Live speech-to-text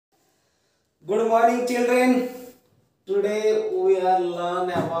Good morning, children. Today we are learn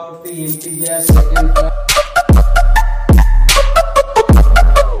about the integer second part.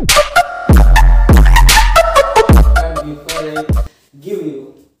 Before I give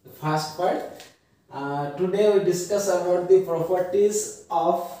you the first part, today we discuss about the properties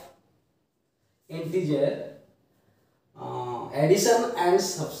of integer addition and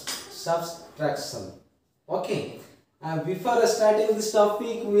subtraction. Okay. Before starting this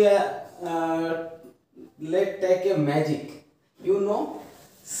topic, we are let's take a magic.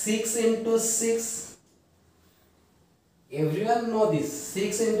 6 into 6. Everyone know this.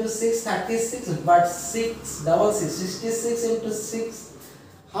 6 into 6, 36. But 6 double 6, 66 into 6.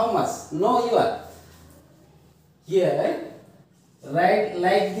 How much? No, you are. Here, write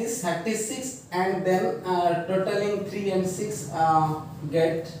like this 36 and then totaling 3 and 6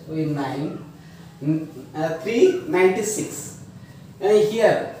 get with 9. 396. And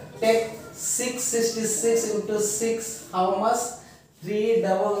here take 666 into 6. How much?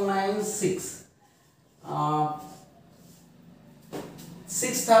 3996.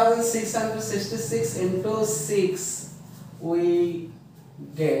 6666 into 6 we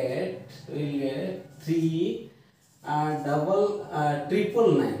get 3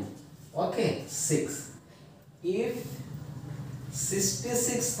 triple 9. Okay, 6. If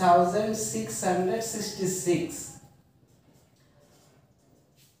 66,666,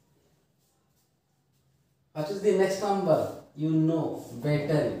 what is the next number? You know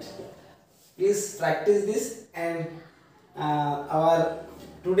better it. Please practice this. And our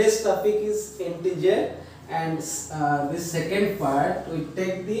today's topic is integer, and this second part we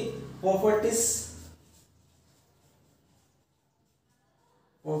take the properties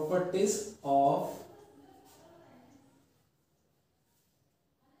of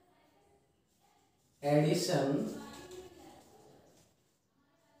addition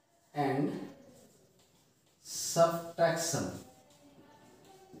and subtraction.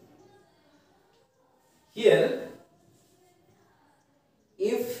 Here,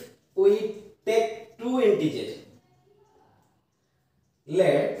 if we take two integers,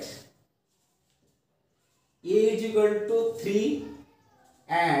 let a is equal to 3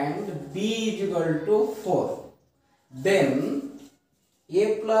 and b is equal to 4, then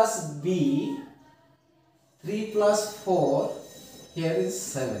a plus b, 3 plus 4, here is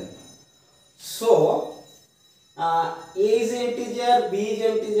 7. So, a is integer, b is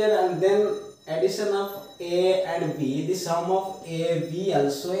integer, and then addition of a and b, the sum of a, b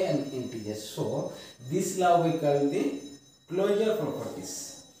also an integer. So, this law we call the closure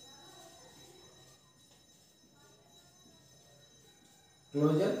properties.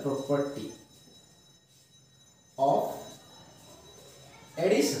 Closure property of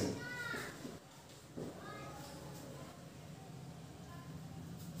addition.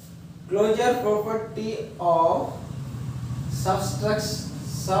 Closure property of subtraction.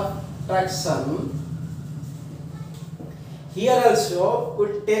 Here also we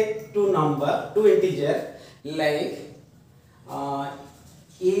take two integer, like a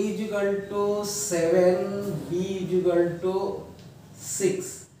is equal to 7, b is equal to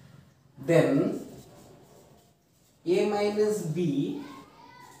 6. Then a minus b,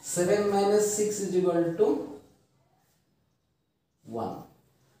 7 minus 6 is equal to 1.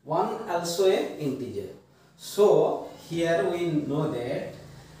 1 also a integer. So here we know that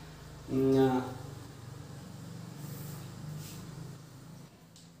in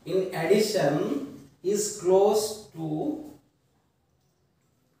addition is close to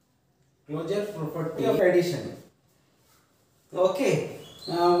closure property of addition. Okay,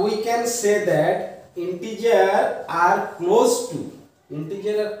 we can say that integer are close to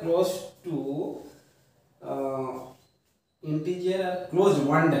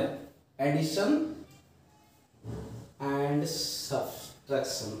wonder addition and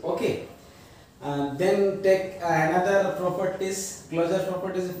subtraction. Okay, then take another properties, closure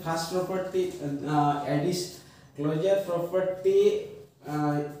properties. First property, closure property.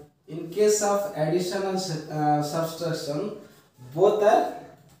 In case of addition and subtraction, both are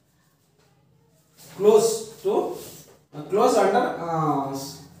close under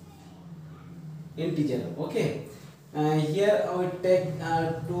integer. Okay, here we take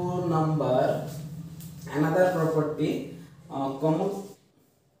two number. Another property,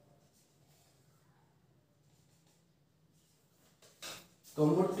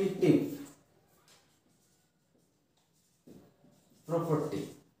 commutative property.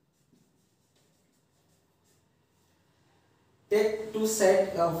 Take two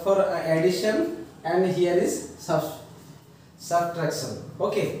set for addition, and here is subtraction.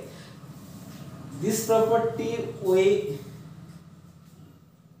 Okay, this property we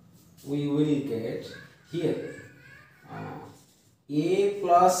we will get here a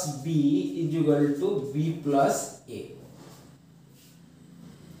plus b is equal to b plus a.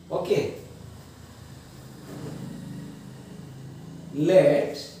 Okay,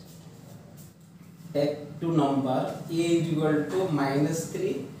 let take two number, a is equal to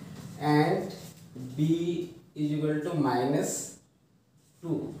 -3 and b is equal to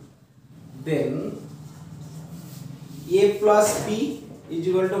 -2. Then a plus b is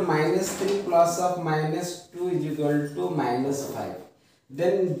equal to -3 plus of -2 is equal to -5.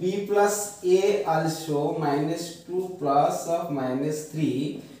 Then b plus a also -2 plus of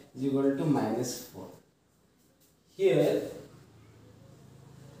 -3 is equal to -4. Here,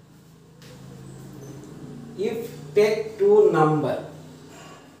 if take two number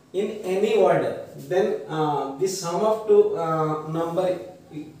in any order, then the sum of two number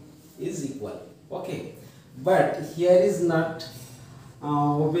is equal. Okay, but here is not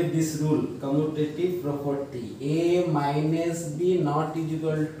obey this rule, commutative property. A minus b not is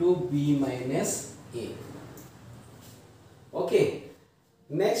equal to b minus a. Okay,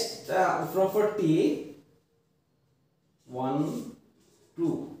 next property 1,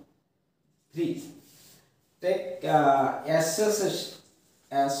 2, 3. Take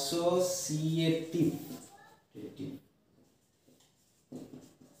associative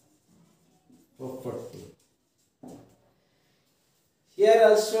property. Here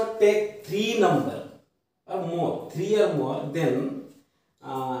also take three number or more, three or more, then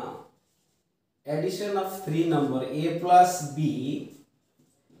addition of three number, a plus b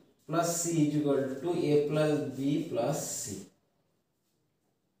plus c is equal to a plus b plus c.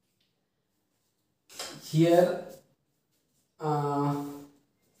 Here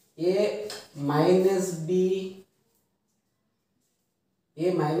a minus b,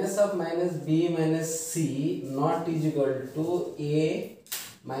 a minus of minus b minus c not is equal to a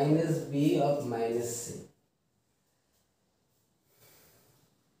minus b of minus c.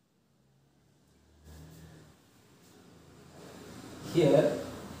 Here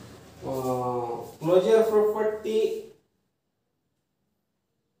closure property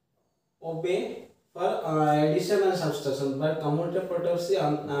obey for addition and subtraction, but commutative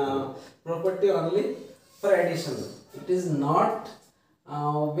property only for addition. It is not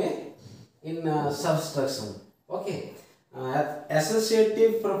obey in subtraction. Okay,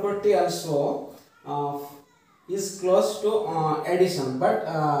 associative property also is close to addition, but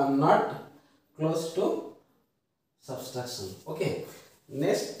not close to subtraction. Okay,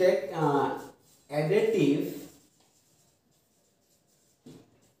 next take additive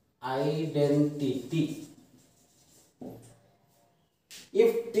identity.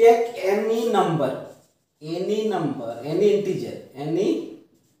 If take any number, any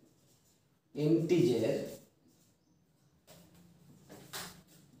integer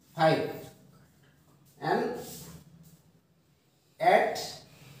 5 and at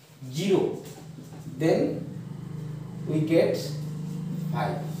 0, then we get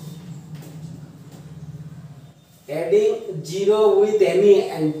 5. Adding 0 with any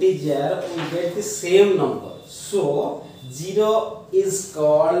integer, we get the same number. So 0 is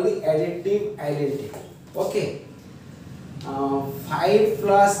called the additive identity. Okay, 5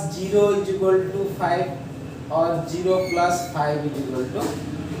 plus 0 is equal to 5, or 0 plus 5 is equal to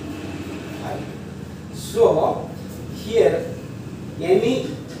 5. So here any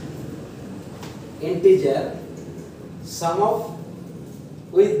integer sum of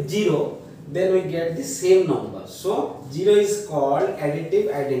with 0, then we get the same number. So 0 is called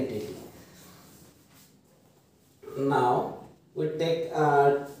additive identity. Now we take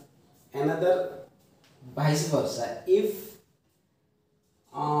another vice versa. If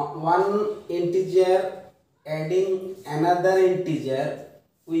one integer adding another integer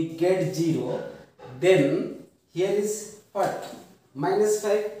we get 0, then here is what?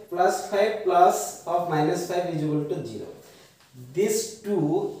 -5 plus 5 plus of -5 is equal to 0. These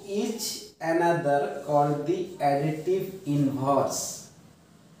two each another called the additive inverse.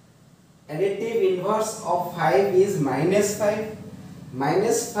 Additive inverse of 5 is -5.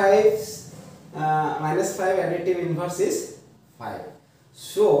 -5 additive inverse is 5.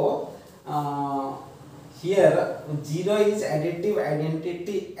 So here 0 is additive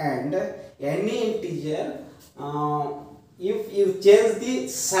identity, and any integer if you change the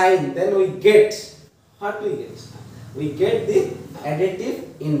sign, then we get what we get? We get the additive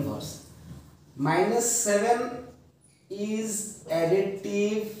inverse. -7 is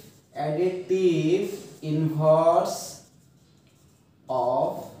additive inverse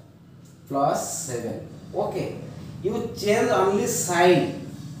of +7. Okay, you change only sign,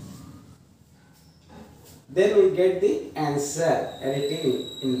 then we get the answer,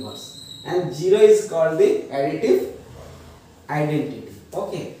 additive inverse, and 0 is called the additive identity.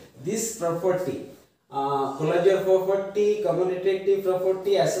 Okay, this property, closure property, commutative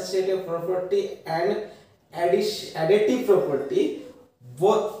property, associative property, and additive property,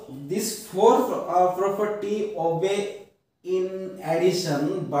 both these four property obey in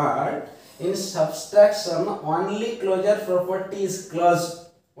addition, but in subtraction only closure property is closed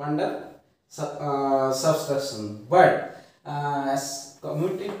under subtraction, but as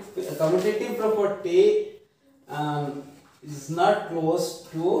commutative property is not close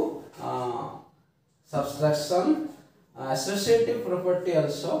to subtraction. Associative property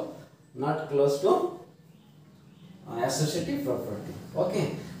also not close to associative property.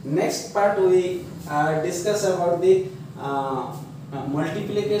 Okay, next part we discuss about the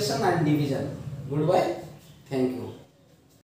multiplication and division. Goodbye, thank you.